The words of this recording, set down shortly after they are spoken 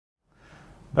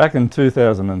Back in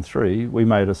 2003, we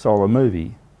made a solar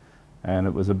movie, and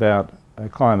it was about a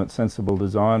climate sensible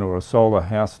design or a solar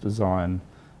house design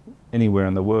anywhere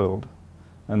in the world.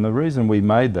 And the reason we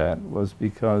made that was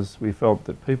because we felt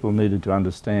that people needed to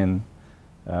understand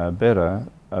better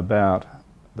about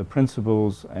the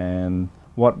principles and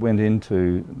what went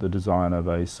into the design of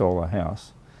a solar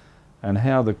house and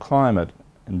how the climate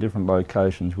in different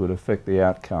locations would affect the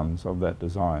outcomes of that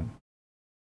design.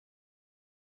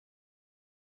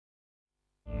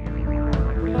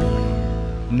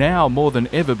 Now more than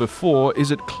ever before is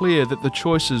it clear that the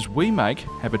choices we make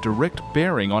have a direct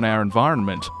bearing on our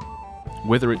environment.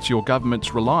 Whether it's your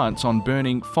government's reliance on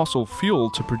burning fossil fuel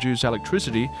to produce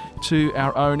electricity, to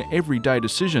our own everyday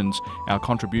decisions, our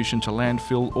contribution to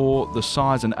landfill, or the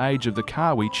size and age of the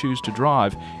car we choose to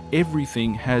drive,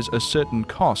 everything has a certain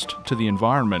cost to the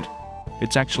environment.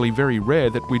 It's actually very rare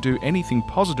that we do anything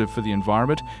positive for the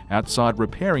environment outside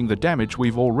repairing the damage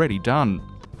we've already done.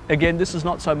 Again, this is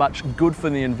not so much good for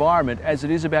the environment as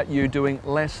it is about you doing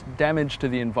less damage to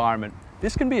the environment.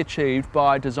 This can be achieved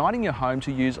by designing your home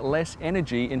to use less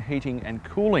energy in heating and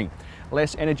cooling.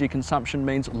 Less energy consumption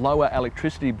means lower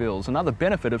electricity bills, another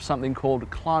benefit of something called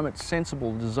climate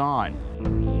sensible design.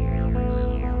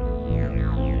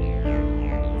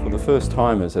 For the first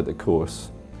timers at the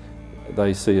course,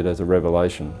 they see it as a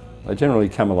revelation. They generally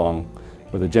come along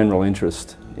with a general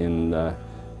interest in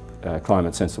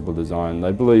climate sensible design.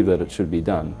 They believe that it should be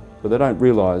done, but they don't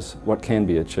realise what can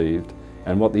be achieved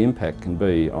and what the impact can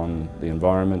be on the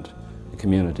environment, the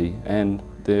community and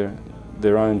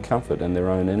their own comfort and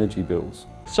their own energy bills.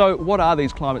 So what are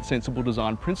these climate sensible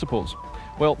design principles?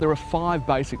 Well, there are 5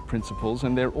 basic principles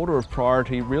and their order of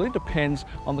priority really depends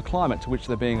on the climate to which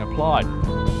they're being applied.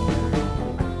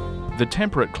 The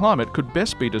temperate climate could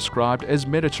best be described as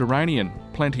Mediterranean.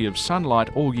 Plenty of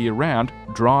sunlight all year round,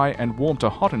 dry and warm to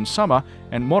hot in summer,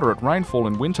 and moderate rainfall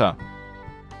in winter.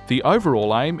 The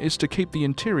overall aim is to keep the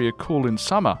interior cool in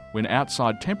summer, when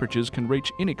outside temperatures can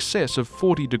reach in excess of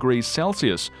 40 degrees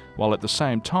Celsius, while at the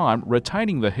same time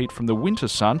retaining the heat from the winter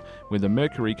sun when the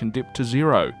mercury can dip to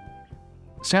 0.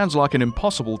 Sounds like an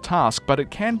impossible task, but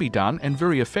it can be done, and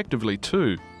very effectively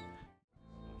too.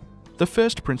 The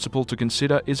first principle to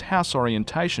consider is house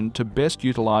orientation to best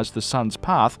utilise the sun's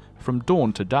path from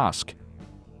dawn to dusk.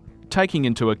 Taking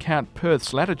into account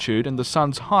Perth's latitude and the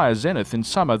sun's higher zenith in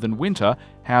summer than winter,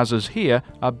 houses here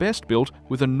are best built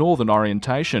with a northern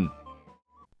orientation.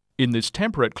 In this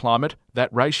temperate climate,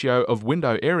 that ratio of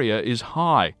window area is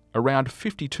high. Around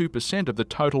 52% of the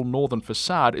total northern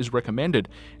facade is recommended,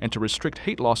 and to restrict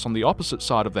heat loss on the opposite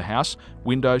side of the house,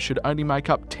 windows should only make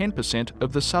up 10%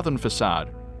 of the southern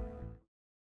facade.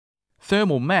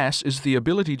 Thermal mass is the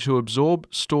ability to absorb,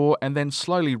 store and then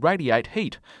slowly radiate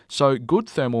heat, so good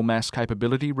thermal mass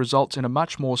capability results in a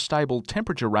much more stable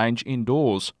temperature range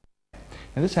indoors.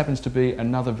 And this happens to be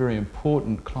another very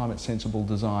important climate sensible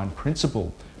design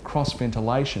principle, cross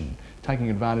ventilation,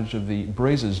 taking advantage of the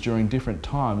breezes during different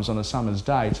times on a summer's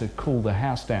day to cool the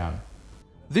house down.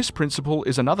 This principle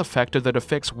is another factor that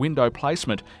affects window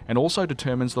placement and also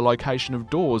determines the location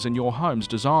of doors in your home's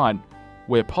design.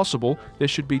 Where possible, there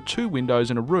should be 2 windows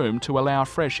in a room to allow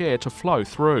fresh air to flow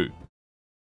through.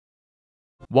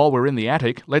 While we're in the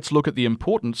attic, let's look at the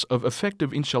importance of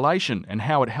effective insulation and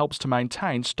how it helps to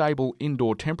maintain stable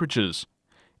indoor temperatures.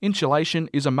 Insulation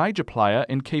is a major player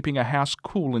in keeping a house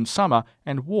cool in summer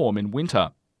and warm in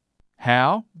winter.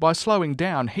 How? By slowing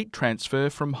down heat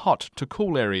transfer from hot to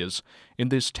cool areas. In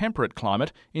this temperate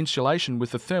climate, insulation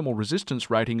with a thermal resistance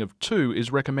rating of 2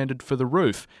 is recommended for the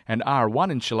roof and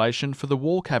R1 insulation for the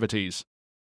wall cavities.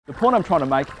 The point I'm trying to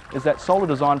make is that solar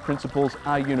design principles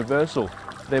are universal.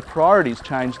 Their priorities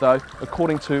change though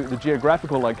according to the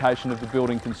geographical location of the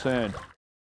building concerned.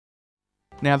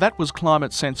 Now that was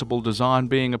climate sensible design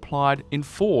being applied in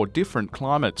 4 different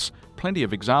climates. Plenty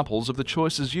of examples of the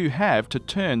choices you have to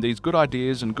turn these good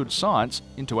ideas and good science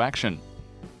into action.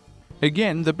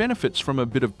 Again, the benefits from a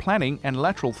bit of planning and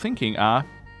lateral thinking are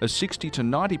a 60 to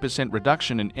 90%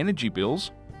 reduction in energy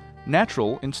bills,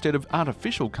 natural instead of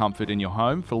artificial comfort in your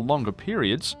home for longer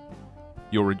periods.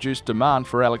 Your reduced demand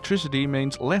for electricity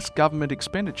means less government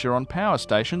expenditure on power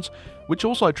stations, which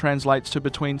also translates to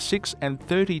between 6 and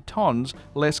 30 tonnes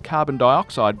less carbon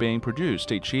dioxide being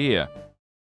produced each year.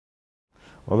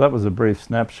 Well, that was a brief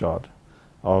snapshot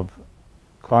of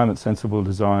climate sensible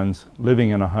designs living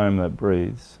in a home that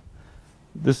breathes.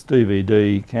 This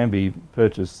DVD can be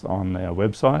purchased on our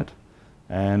website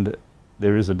and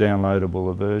there is a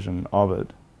downloadable version of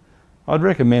it. I'd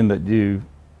recommend that you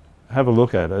have a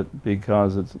look at it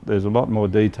because there's a lot more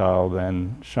detail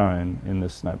than shown in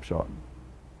this snapshot.